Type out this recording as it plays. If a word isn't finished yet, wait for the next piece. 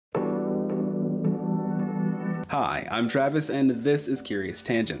Hi, I'm Travis and this is Curious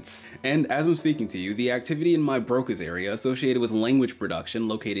Tangents. And as I'm speaking to you, the activity in my Broca's area associated with language production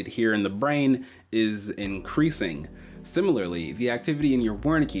located here in the brain is increasing. Similarly, the activity in your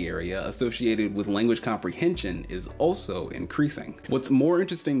Wernicke area associated with language comprehension is also increasing. What's more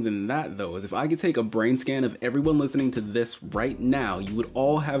interesting than that though is if I could take a brain scan of everyone listening to this right now, you would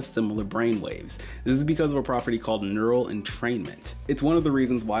all have similar brain waves. This is because of a property called neural entrainment. It's one of the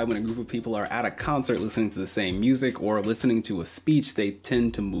reasons why when a group of people are at a concert listening to the same music or listening to a speech, they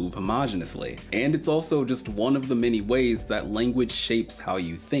tend to move homogeneously. And it's also just one of the many ways that language shapes how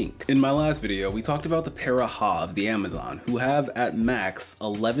you think. In my last video, we talked about the Paraha of the Amazon, who have at max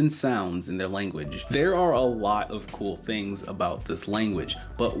 11 sounds in their language. There are a lot of cool things about this language,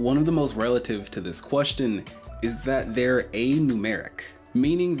 but one of the most relative to this question is that they're anumeric,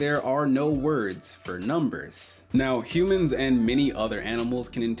 meaning there are no words for numbers. Now, humans and many other animals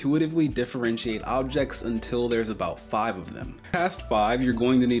can intuitively differentiate objects until there's about 5 of them. Past 5, you're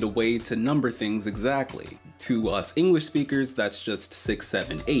going to need a way to number things exactly. To us English speakers, that's just 6,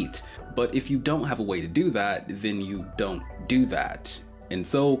 7, 8. But if you don't have a way to do that, then you don't do that. And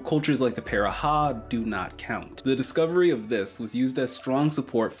so cultures like the Paraha do not count. The discovery of this was used as strong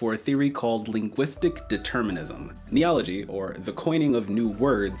support for a theory called linguistic determinism. Neology, or the coining of new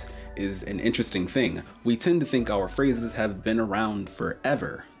words, is an interesting thing. We tend to think our phrases have been around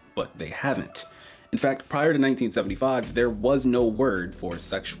forever, but they haven't. In fact, prior to 1975, there was no word for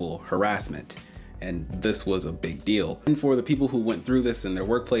sexual harassment. And this was a big deal. And for the people who went through this in their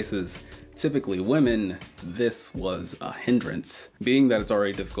workplaces, typically women, this was a hindrance. Being that it's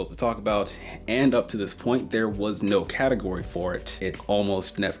already difficult to talk about, and up to this point there was no category for it, it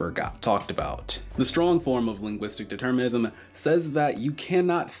almost never got talked about. The strong form of linguistic determinism says that you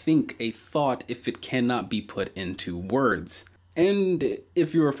cannot think a thought if it cannot be put into words. And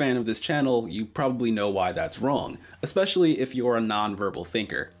if you're a fan of this channel, you probably know why that's wrong, especially if you're a non-verbal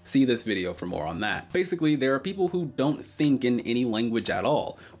thinker. See this video for more on that. Basically, there are people who don't think in any language at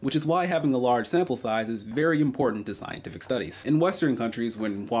all, which is why having a large sample size is very important to scientific studies. In Western countries,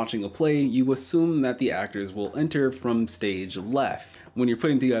 when watching a play, you assume that the actors will enter from stage left. When you're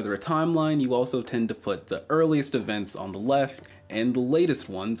putting together a timeline, you also tend to put the earliest events on the left and the latest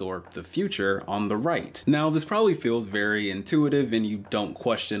ones, or the future, on the right. Now, this probably feels very intuitive and you don't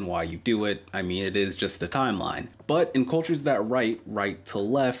question why you do it. I mean, it is just a timeline. But in cultures that write right to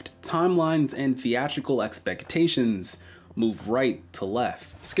left, timelines and theatrical expectations move right to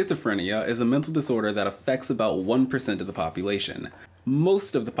left. Schizophrenia is a mental disorder that affects about 1% of the population.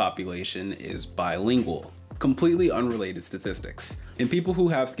 Most of the population is bilingual. Completely unrelated statistics. In people who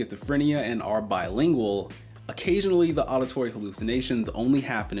have schizophrenia and are bilingual, occasionally the auditory hallucinations only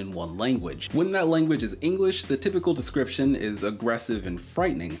happen in one language. When that language is English, the typical description is aggressive and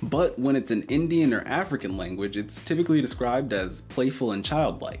frightening, but when it's an Indian or African language, it's typically described as playful and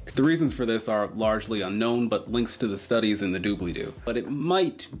childlike. The reasons for this are largely unknown, but links to the studies in the doobly-doo. But it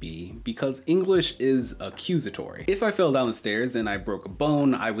might be because English is accusatory. If I fell down the stairs and I broke a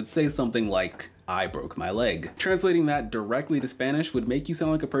bone, I would say something like, "I broke my leg." Translating that directly to Spanish would make you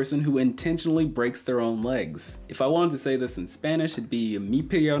sound like a person who intentionally breaks their own legs. If I wanted to say this in Spanish, it'd be "mi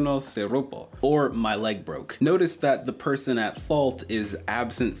pierna se rompo," or "my leg broke." Notice that the person at fault is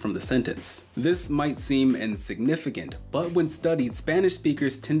absent from the sentence. This might seem insignificant, but when studied, Spanish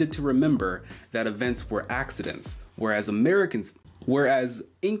speakers tended to remember that events were accidents, whereas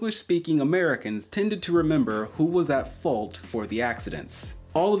English-speaking Americans tended to remember who was at fault for the accidents.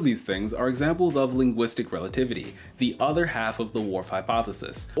 All of these things are examples of linguistic relativity, the other half of the Whorf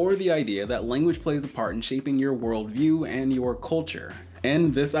hypothesis, or the idea that language plays a part in shaping your worldview and your culture.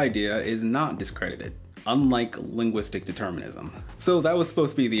 And this idea is not discredited, unlike linguistic determinism. So that was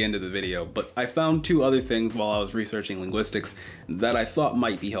supposed to be the end of the video, but I found 2 other things while I was researching linguistics that I thought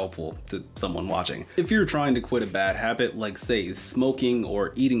might be helpful to someone watching. If you're trying to quit a bad habit, like say smoking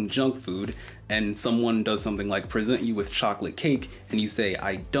or eating junk food, and someone does something like present you with chocolate cake and you say,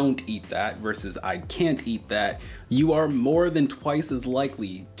 "I don't eat that," versus "I can't eat that," you are more than twice as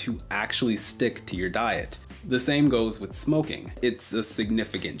likely to actually stick to your diet. The same goes with smoking. It's a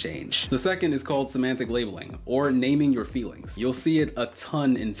significant change. The second is called semantic labeling, or naming your feelings. You'll see it a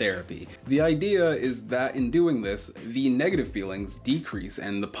ton in therapy. The idea is that in doing this, the negative feelings decrease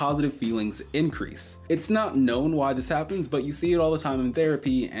and the positive feelings increase. It's not known why this happens, but you see it all the time in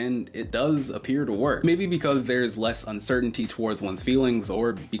therapy, and it does appear to work. Maybe because there's less uncertainty towards one's feelings,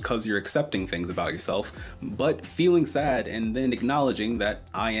 or because you're accepting things about yourself, but feeling sad and then acknowledging that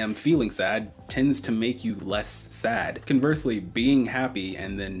I am feeling sad tends to make you less sad. Conversely, being happy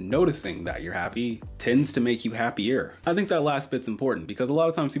and then noticing that you're happy tends to make you happier. I think that last bit's important because a lot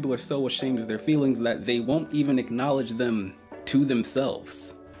of times people are so ashamed of their feelings that they won't even acknowledge them to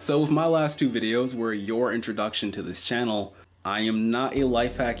themselves. So if my last two videos were your introduction to this channel, I am not a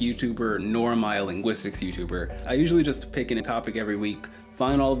life hack YouTuber, nor am I a linguistics YouTuber. I usually just pick a topic every week,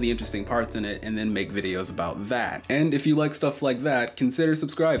 find all of the interesting parts in it, and then make videos about that. And if you like stuff like that, consider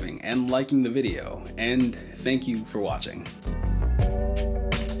subscribing and liking the video. And thank you for watching.